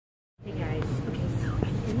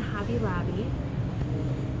Hobby Lobby.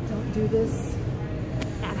 Don't do this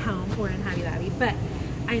at home or in Hobby Lobby, but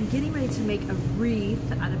I'm getting ready to make a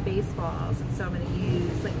wreath out of baseballs. And so I'm going to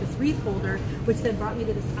use like this wreath holder, which then brought me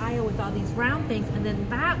to this aisle with all these round things. And then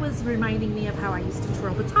that was reminding me of how I used to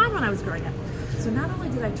twirl baton when I was growing up. So not only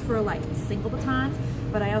did I twirl like single batons,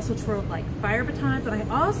 but I also twirled like fire batons. And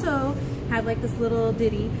I also had like this little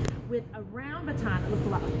ditty with a round baton that looked a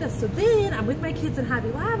lot like this. So then I'm with my kids in Hobby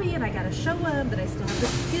Lobby and I got to show them that I still have the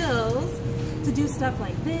skills to do stuff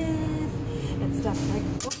like this and stuff like,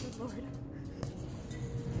 oh Lord.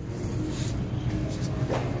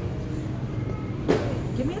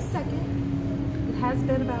 Give me a second. It has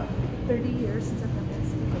been about 30 years since I've done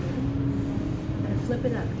this. I'm gonna flip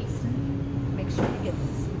it up, Easton. Make sure you get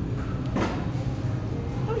this.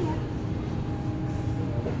 Oh yeah.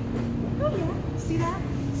 Oh yeah. See that?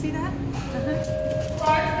 See that?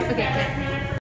 Okay.